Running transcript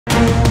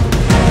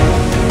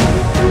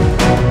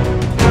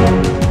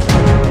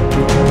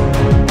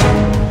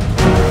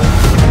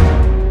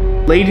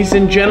Ladies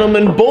and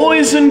gentlemen,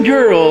 boys and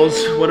girls,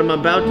 what I'm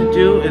about to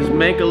do is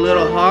make a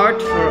little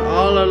heart for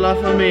all of La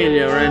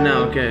Familia right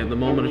now. Okay, the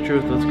moment of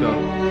truth, let's go.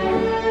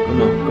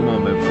 Come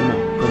on, baby, come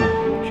on.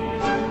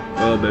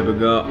 Oh, baby,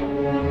 go.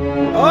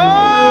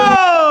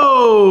 Oh!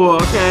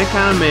 Okay, I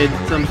kind of made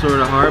some sort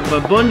of heart,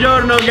 but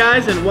buongiorno,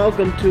 guys, and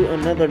welcome to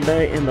another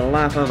day in the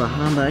life of a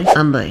Hyundai.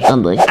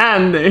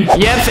 Andy.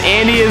 Yes,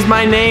 Andy is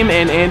my name,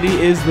 and Andy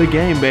is the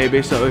game,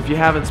 baby. So if you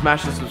haven't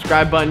smashed the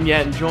subscribe button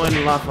yet and joined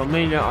La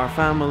Familia, our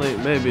family,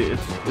 baby,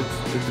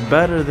 it's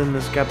better than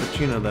this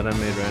cappuccino that I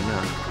made right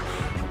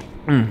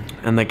now.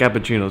 And the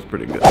cappuccino is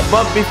pretty good.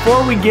 But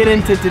before we get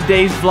into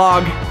today's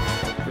vlog,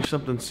 there's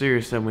something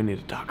serious that we need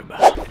to talk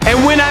about.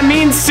 And when I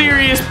mean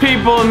serious,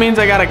 people, it means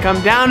I gotta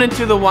come down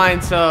into the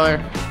wine cellar,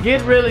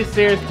 get really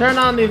serious, turn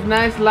on these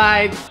nice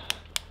lights,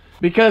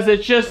 because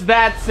it's just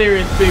that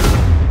serious, people.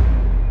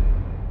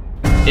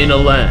 In a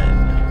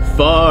land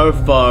far,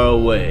 far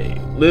away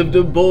lived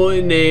a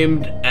boy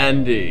named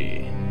Andy.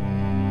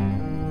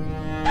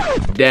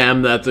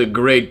 Damn, that's a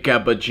great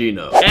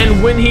cappuccino.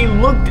 And when he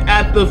looked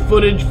at the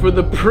footage for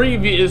the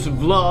previous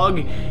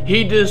vlog,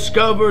 he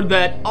discovered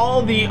that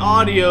all the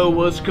audio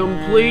was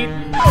complete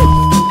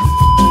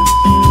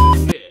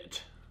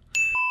shit.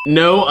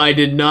 No, I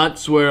did not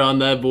swear on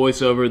that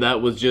voiceover.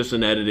 That was just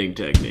an editing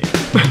technique.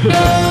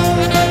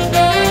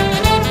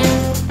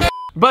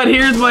 But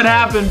here's what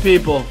happened,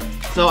 people.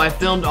 So I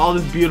filmed all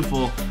this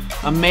beautiful,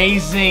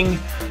 amazing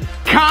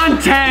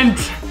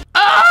content.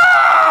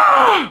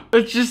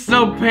 It's just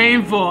so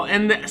painful,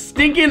 and the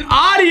stinking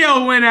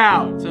audio went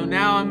out. So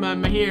now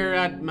I'm here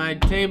at my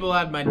table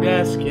at my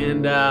desk,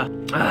 and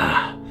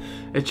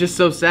it's just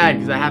so sad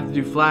because I have to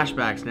do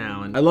flashbacks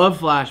now, and I love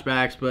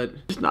flashbacks, but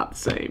it's not the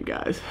same,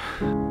 guys.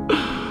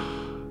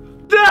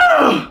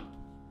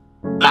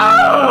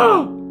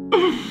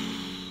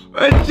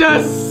 It's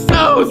just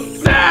so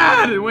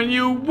sad when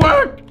you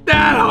work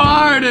that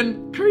hard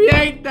and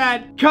create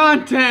that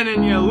content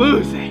and you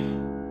lose it.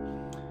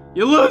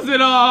 You lose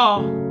it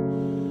all.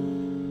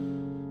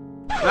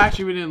 Well,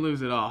 actually, we didn't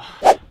lose it all.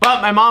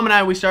 But my mom and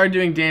I, we started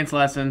doing dance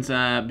lessons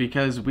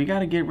because we got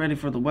to get ready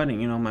for the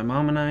wedding. You know, my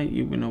mom and I,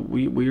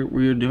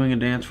 we're doing a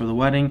dance for the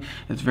wedding.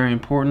 It's very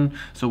important.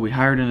 So we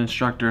hired an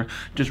instructor.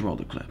 Just roll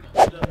the clip.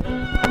 The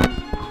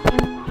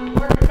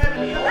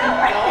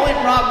only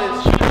problem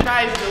is she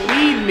tries to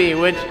lead me,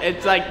 which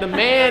it's like the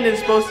man is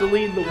supposed to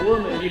lead the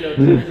woman. You know,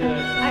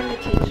 I'm the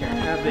teacher.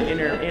 Have the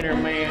inner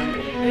man.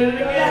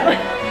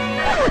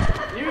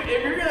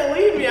 If you're gonna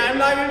leave me, I'm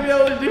not gonna be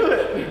able to do it.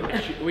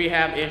 We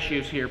have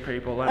issues here,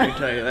 people, let me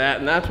tell you that.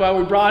 And that's why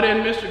we brought in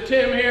Mr.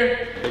 Tim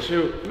here.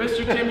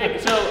 Mr. Tim,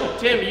 so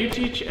Tim, you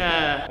teach...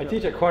 I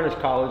teach at Cornish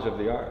College of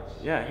the Arts.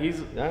 Yeah,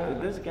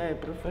 this guy,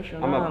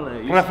 professional. I'm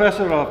a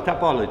professor of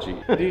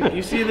topology. Dude,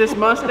 you see this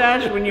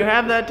mustache? When you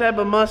have that type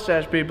of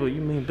mustache, people,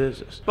 you mean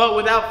business. But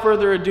without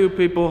further ado,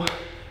 people,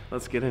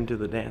 let's get into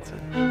the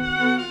dancing.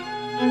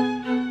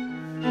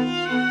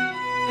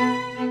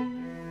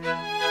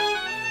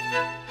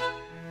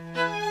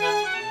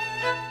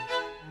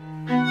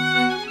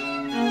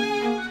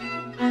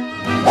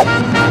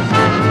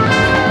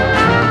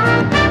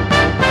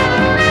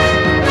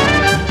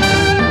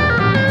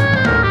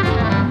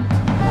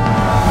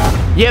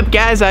 Yep,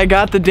 guys, I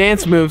got the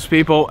dance moves,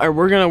 people.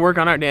 We're gonna work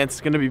on our dance.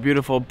 It's gonna be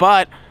beautiful.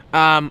 But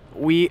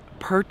we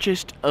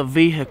purchased a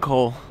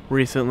vehicle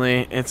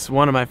recently. It's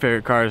one of my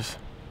favorite cars.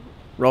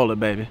 Roll it,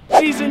 baby.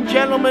 Ladies and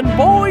gentlemen,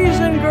 boys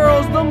and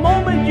girls, the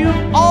moment you've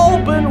all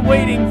been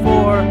waiting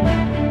for.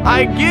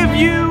 I give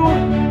you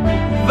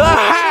the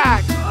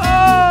hack.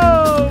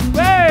 Oh,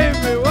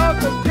 baby,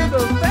 welcome to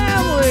the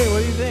family. What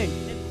do you think?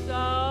 It's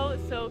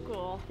so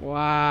cool.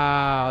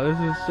 Wow, this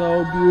is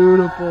so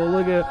beautiful.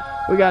 Look at,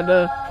 we got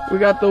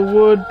the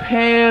wood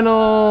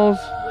panels.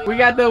 We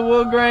got the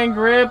wood grain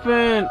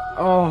gripping.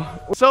 Oh.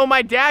 So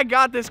my dad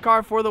got this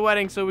car for the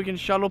wedding so we can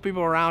shuttle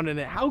people around in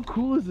it. How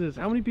cool is this?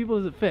 How many people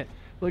does it fit?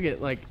 Look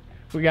at, like,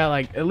 we got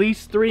like at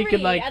least three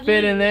could like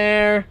fit in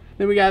there.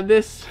 Then we got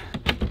this,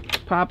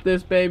 pop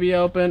this baby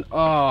open.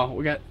 Oh,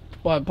 we got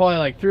what, probably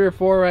like 3 or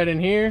 4 right in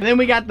here. And then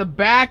we got the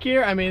back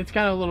here. I mean, it's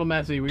kind of a little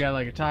messy. We got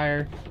like a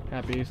tire,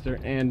 happy Easter.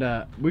 And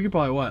we could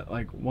probably what,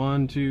 like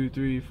 1, 2,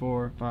 3,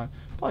 4, 5.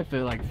 Probably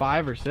fit like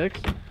 5 or 6.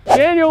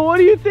 Daniel, what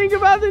do you think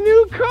about the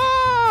new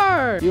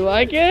car? You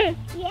like it?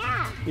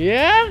 Yeah.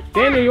 Yeah?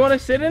 Daniel, you want to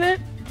sit in it?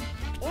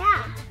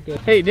 Yeah.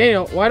 Hey,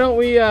 Daniel, why don't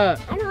we, I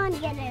don't want to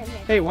get in it.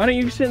 Hey, why don't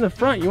you sit in the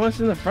front? You want to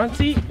sit in the front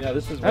seat? Yeah,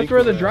 this is. That's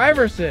where the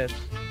driver sits.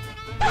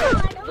 No, I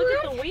don't Look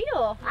at want the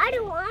wheel. I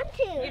don't want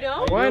to. You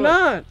don't? Why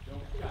not?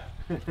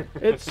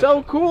 It's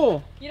so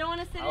cool. You don't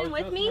want to sit in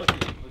with me?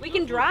 We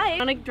can drive.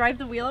 Want to drive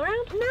the wheel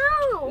around?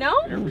 No.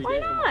 No? Why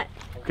not?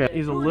 Okay,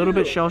 he's a little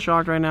bit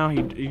shell-shocked right now.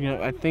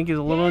 I think he's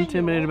a little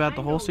intimidated about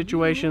the whole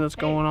situation that's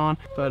going on.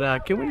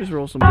 But can we just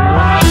roll some B-roll?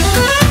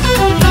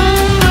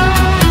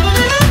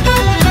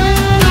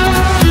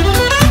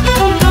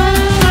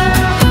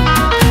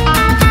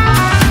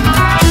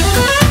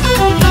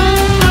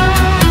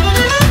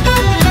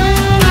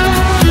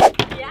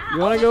 You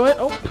want to go in?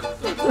 Oh.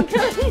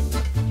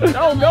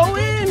 No, go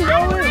in,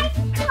 go in.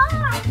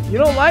 You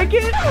don't like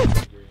it?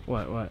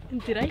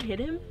 What? Did I hit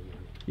him?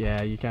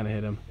 Yeah, you kind of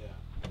hit him.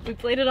 We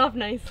played it off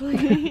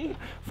nicely.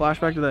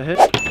 Flashback to that hit?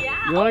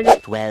 Yeah. You want to go?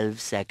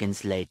 12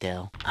 seconds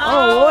later.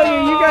 Oh, look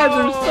at you guys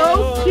are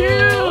so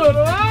cute!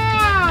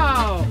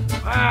 Wow!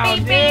 Wow, Beep,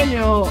 beep.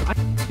 Daniel.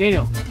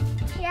 Daniel,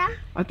 Yeah,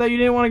 I thought you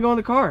didn't want to go in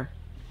the car.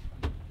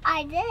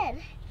 I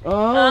did.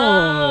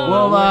 Oh.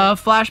 Well,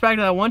 flashback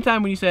to that one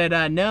time when you said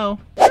no.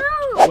 No.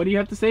 What do you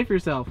have to say for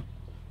yourself?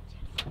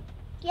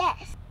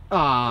 Yes.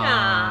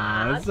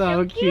 Aw, Aw,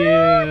 so so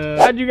cute.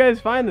 How'd you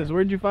guys find this?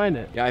 Where'd you find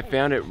it? Yeah, I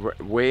found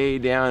it way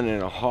down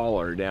in a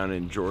holler down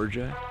in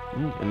Georgia.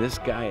 And this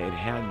guy had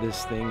had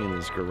this thing in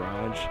his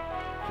garage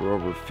for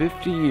over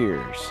 50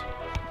 years.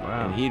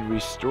 Wow. And he'd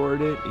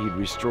restored it. He'd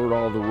restored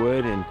all the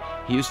wood, and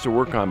he used to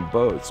work on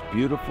boats,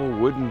 beautiful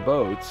wooden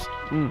boats.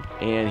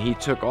 And he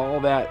took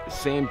all that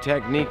same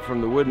technique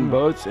from the wooden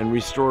boats and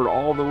restored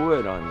all the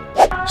wood on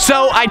this.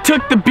 So I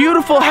took the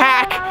beautiful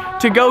hack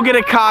to go get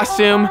a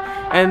costume,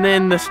 and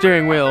then the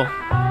steering wheel,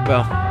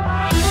 well,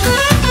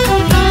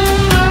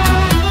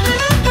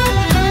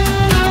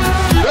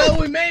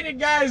 we made it,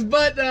 guys,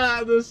 but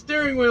the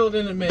steering wheel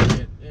didn't make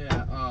it.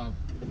 Yeah,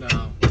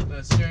 no,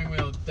 the steering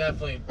wheel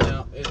definitely,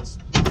 no, it's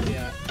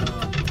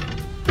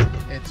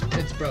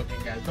broken,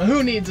 guys. But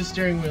who needs a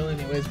steering wheel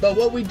anyways? But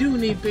what we do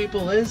need,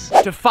 people, is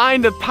to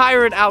find a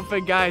pirate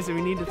outfit, guys, and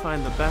we need to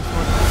find the best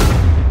one.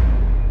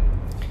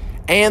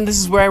 And this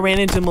is where I ran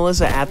into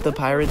Melissa at the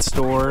pirate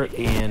store,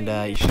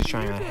 and she's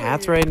trying on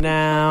hats right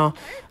now.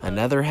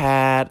 Another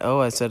hat. Oh,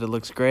 I said it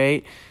looks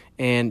great.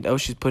 And oh,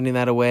 she's putting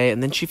that away.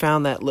 And then she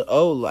found that,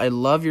 oh, I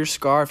love your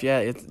scarf. Yeah,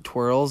 it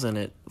twirls and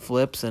it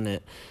flips and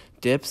it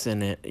dips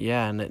in it,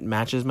 yeah, and it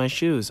matches my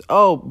shoes.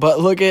 Oh, but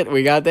look at,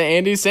 we got the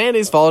Andy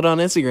Sandys followed on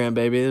Instagram,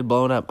 baby. It's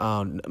blowing up.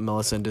 Oh,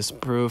 Melissa,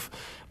 disproof.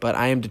 But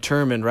I am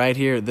determined right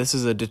here. This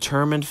is a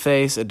determined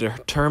face, a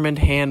determined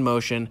hand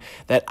motion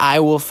that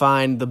I will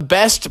find the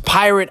best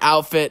pirate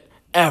outfit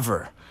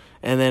ever.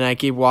 And then I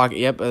keep walking.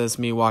 Yep, that's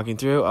me walking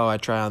through. Oh, I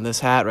try on this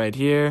hat right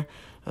here.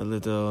 A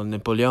little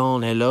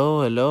Napoleon,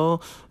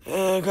 hello.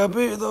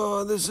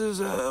 Capito, this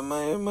is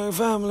my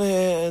family,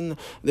 and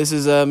this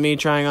is me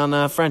trying on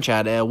a French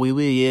hat. Oui,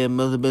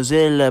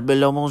 mademoiselle,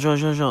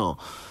 bonjour.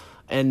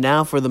 And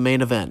now for the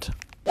main event.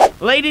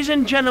 Ladies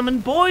and gentlemen,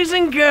 boys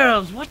and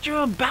girls, what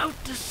you're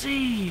about to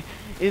see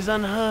is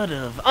unheard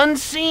of,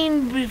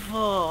 unseen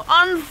before,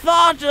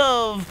 unthought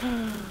of,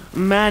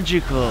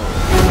 magical.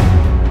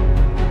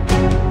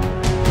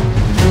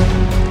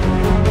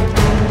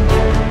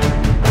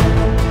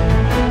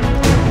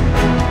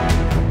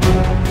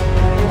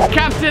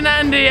 Captain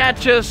Andy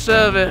at your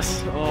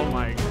service. Oh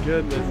my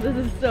goodness. This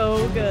is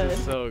so good. This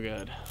is so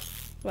good.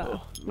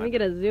 Wow. Let me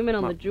get a zoom in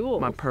on the jewels.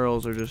 My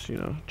pearls are just,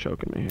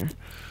 choking me here.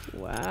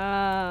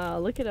 Wow.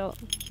 Look at all.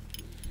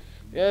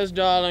 Yes,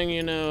 darling,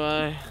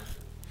 I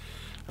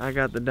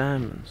got the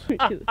diamonds.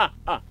 I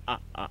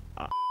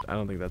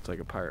don't think that's like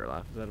a pirate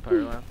laugh. Is that a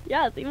pirate laugh?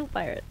 Yeah, it's Evil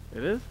Pirate.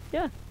 It is?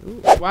 Yeah.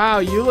 Ooh. Wow,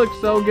 you look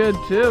so good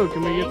too.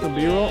 Can we get some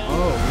B-roll?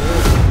 Oh,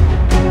 good.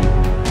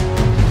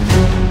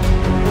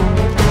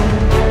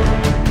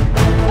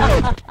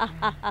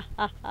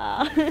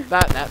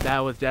 that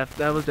was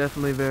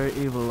definitely very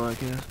evil,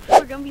 like, yeah.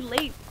 We're gonna be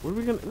late. What are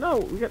we gonna? No,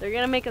 They're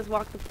gonna make us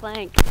walk the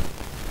plank.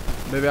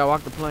 Maybe I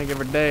walk the plank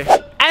every day.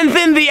 And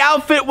then the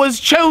outfit was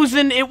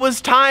chosen. It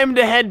was time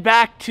to head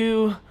back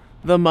to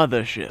the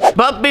mothership.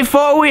 But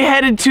before we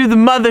headed to the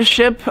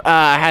mothership,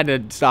 I had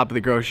to stop at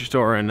the grocery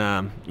store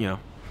and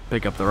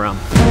pick up the rum.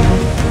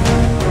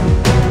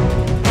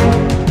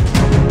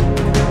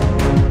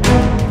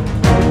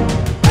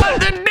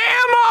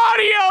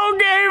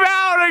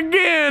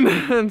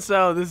 And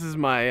so this is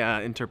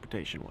my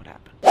interpretation of what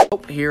happened.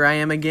 Oh, here I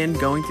am again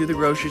going through the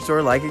grocery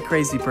store like a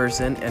crazy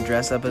person and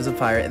dressed up as a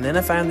pirate. And then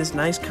I found this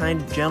nice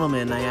kind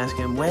gentleman and I asked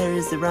him, where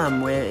is the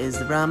rum? Where is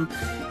the rum?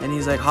 And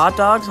he's like, hot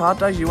dogs? Hot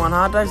dogs? You want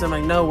hot dogs? I'm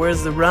like, no,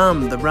 where's the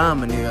rum? The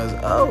rum. And he goes,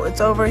 oh,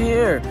 it's over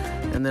here.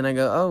 And then I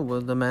go, oh,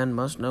 well, the man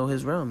must know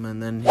his rum.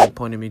 And then he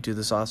pointed me to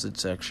the sausage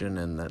section,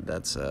 and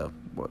that's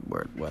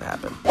what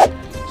happened.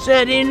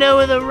 So do you know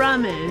where the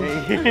rum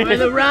is? Where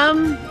the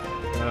rum?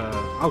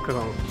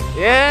 Alcohol.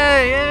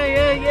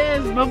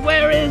 Yes, but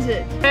where is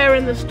it? Where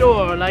in the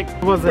store? Like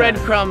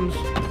breadcrumbs.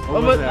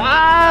 Over there.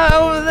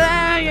 Over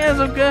there, yes,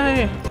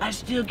 okay. I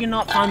still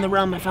cannot find the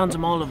rum. I found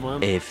some olive oil.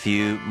 A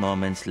few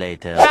moments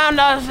later. Found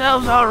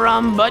ourselves our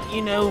rum, but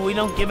we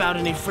don't give out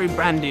any free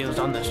brand deals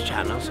on this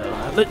channel, so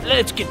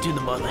let's get to the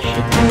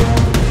mothership.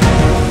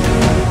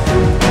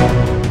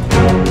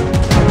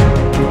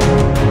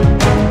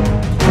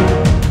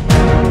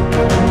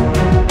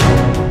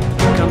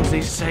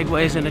 These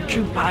segways, and a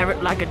true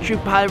pirate, like a true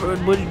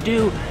pirate would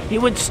do, he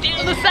would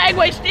steal the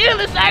segway,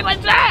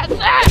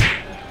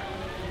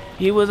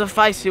 He was a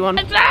feisty one,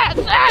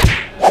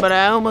 but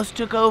I almost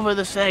took over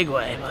the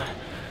segway.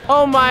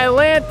 Oh my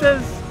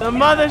Lantas, the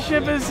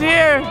mothership is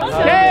here.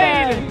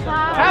 Cade,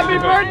 happy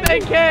birthday,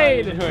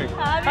 Cade. Oh,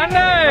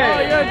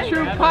 you're a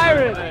true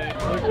pirate.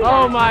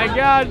 Oh my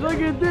gosh, look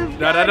at this.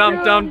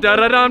 Da-da-dum-dum,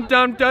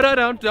 da-da-dum-dum,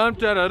 da-da-dum-dum,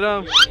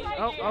 da-da-dum.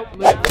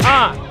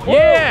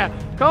 Yeah.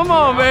 Come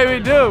on,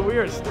 baby, dude.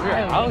 We're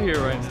out here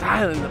right now.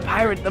 Styling the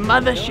pirate. The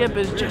mothership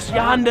is just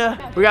yonder.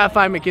 We gotta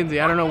find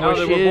Mackenzie. I don't know where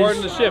she is. We're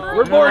boarding the ship.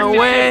 We're I boarding don't the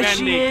know where ship,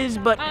 she Andy. is,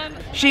 but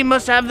she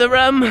must have the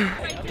rum.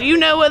 Do you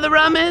know where the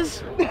rum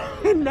is? No.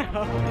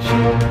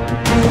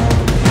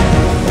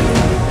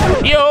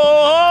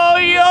 Yo,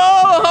 yo,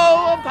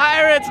 a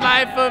pirate's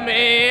life for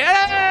me.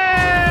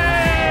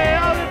 Hey,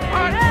 all the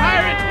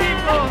pirate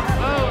people.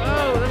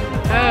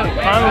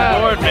 I'm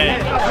aboard,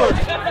 man.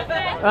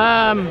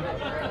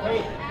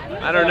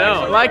 I don't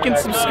know. Like and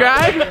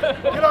subscribe.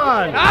 Get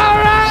on. All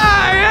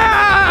right,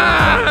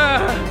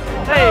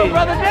 yeah. Hey,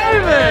 brother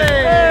David.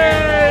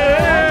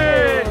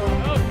 Hey.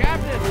 Oh,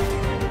 Captain.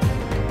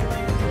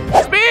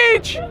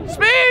 Speech.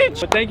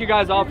 But thank you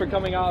guys all for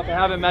coming out. If I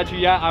haven't met you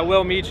yet, I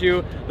will meet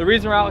you. The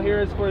reason we're out here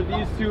is for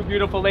these two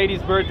beautiful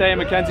ladies' birthday.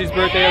 Mackenzie's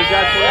birthday is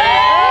yesterday.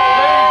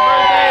 Lily's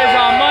birthday is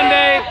on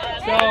Monday.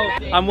 So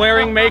I'm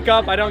wearing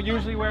makeup. I don't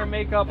usually wear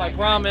makeup, I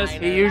promise.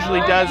 He usually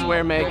does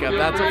wear makeup.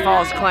 That's a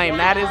false claim.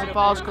 That is a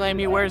false claim.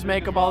 He wears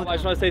makeup all the I time.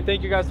 just want to say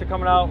thank you guys for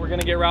coming out. We're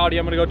gonna get rowdy.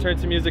 I'm gonna go turn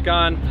some music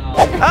on.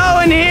 Oh,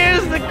 and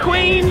here's the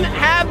queen.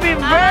 Happy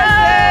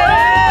birthday!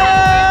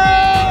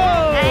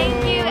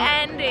 Thank you,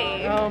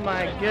 Andy. Oh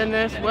my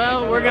goodness.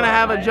 Well, we're gonna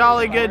have a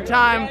jolly good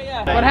time.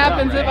 What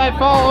happens if I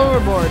fall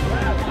overboard?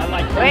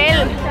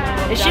 Well,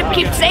 the ship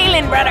keeps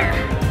sailing, brother.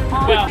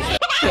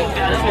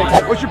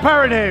 What's your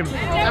pirate name?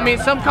 I mean,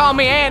 some call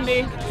me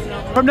Andy.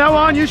 From now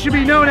on, you should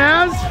be known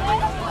as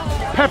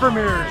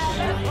Peppermears.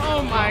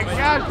 Oh my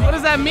gosh, what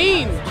does that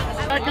mean?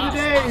 Back in the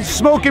day,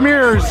 smoke and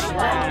mirrors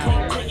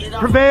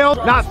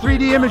prevailed, not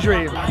 3D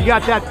imagery. You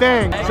got that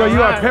thing, so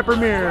you are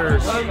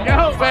Peppermears. Let's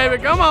go, baby.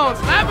 Come on,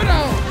 slap it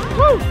on.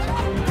 Woo!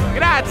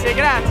 Grazie,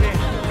 grazie.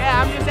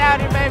 Yeah, I'm just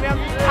out here, baby. I'm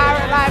just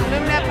pirate life,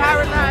 living that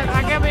pirate life.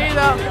 I can't believe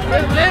though,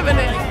 just living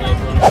it.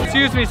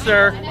 Excuse me,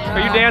 sir. Are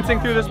you dancing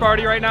through this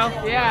party right now?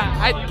 Yeah,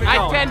 I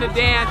tend to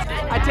dance.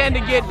 I tend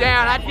to get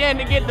down. I tend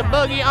to get the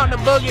boogie on the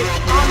boogie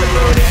on the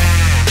booty.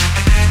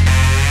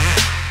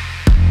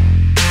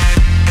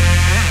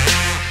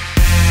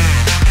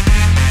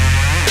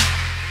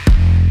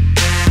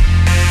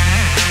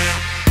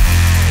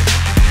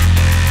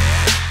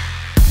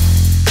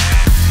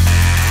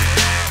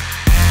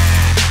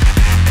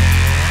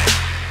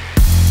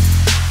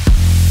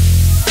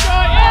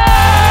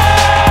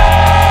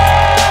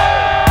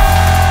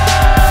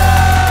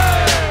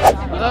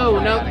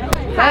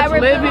 That's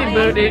Livy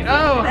booty.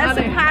 Oh, That's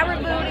honey. some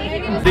pirate booty.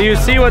 Do you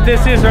see what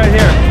this is right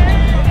here?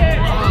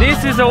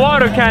 This is a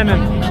water cannon.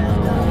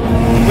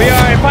 We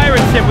are a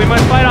pirate ship. We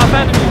must fight off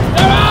enemies.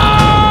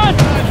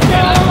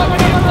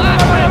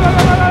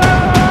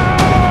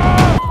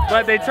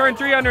 But they turn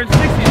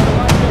 360.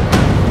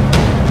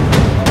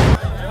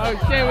 Oh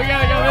shit, we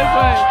gotta go this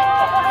way.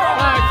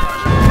 Fuck.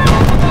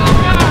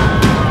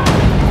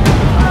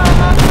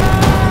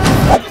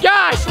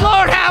 Gosh,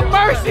 Lord have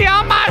mercy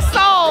on my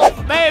soul.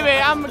 Baby,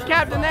 I'm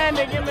Captain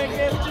Andy. Give me a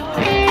gift.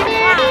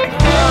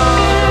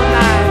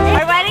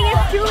 Our wedding is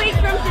 2 weeks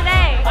from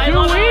today.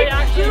 2 weeks?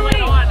 2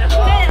 weeks.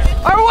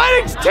 Our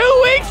wedding's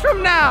 2 weeks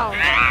from now.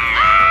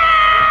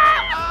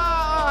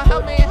 Oh,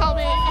 help me, God,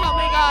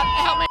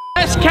 help me.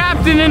 Best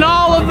captain in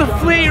all of the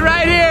fleet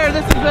right here.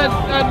 This is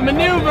a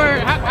maneuver.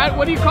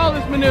 What do you call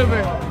this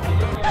maneuver?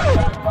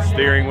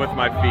 Steering with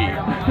my feet.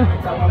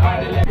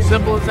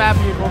 Simple as that,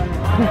 people.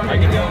 I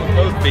can go with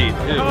both feet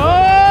too.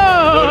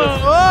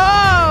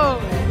 Oh!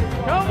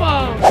 Come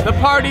on! The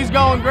party's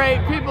going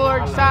great. People are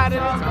excited.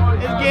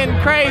 It's getting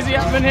crazy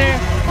up in here.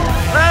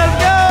 Let's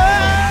go!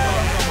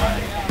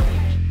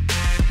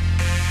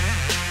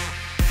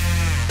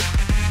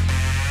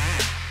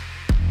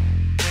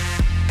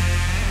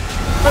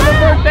 Where the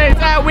birthday's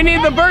at? We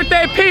need the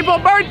birthday people.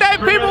 Birthday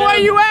people, where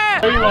you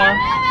at? There you are.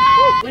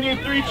 We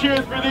need 3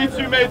 cheers for these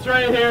two mates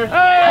right here.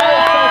 Hey!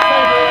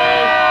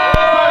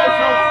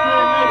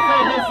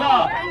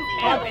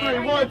 On 3,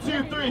 1,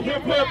 2, 3,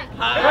 hip hip.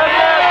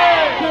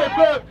 Hooray! Hip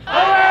hip.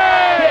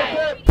 Hooray! Hip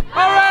hip.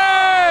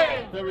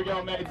 Hooray! There we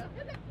go, mates.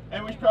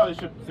 And we probably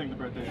should sing the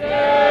birthday song.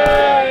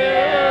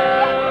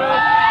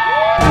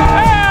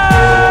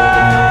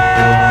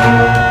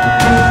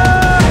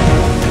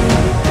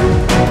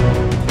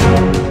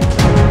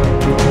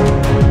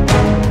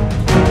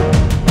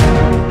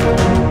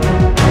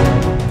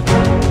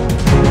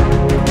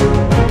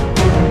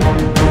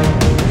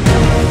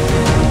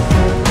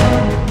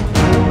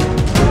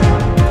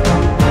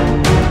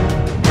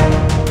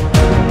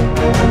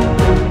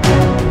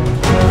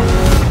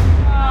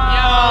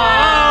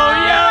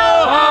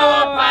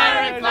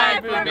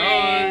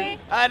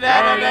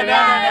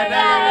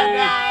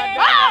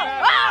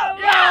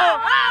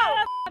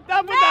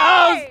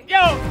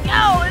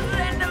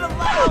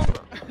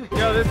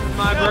 Yo, this is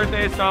my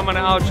birthday, so I'm gonna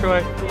outro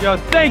it. Yo,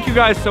 thank you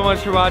guys so much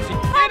for watching.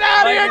 Get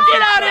out of here!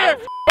 Get out of here!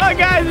 Well,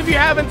 guys, if you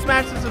haven't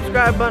smashed the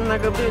subscribe button,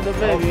 like a beat,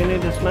 baby, you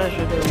need to smash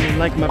it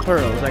like my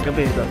pearls, like a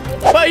beat.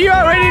 But you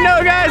already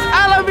know, guys,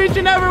 I love each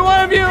and every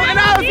one of you, and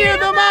I'll see you in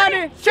the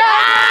morning.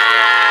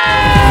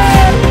 Ciao!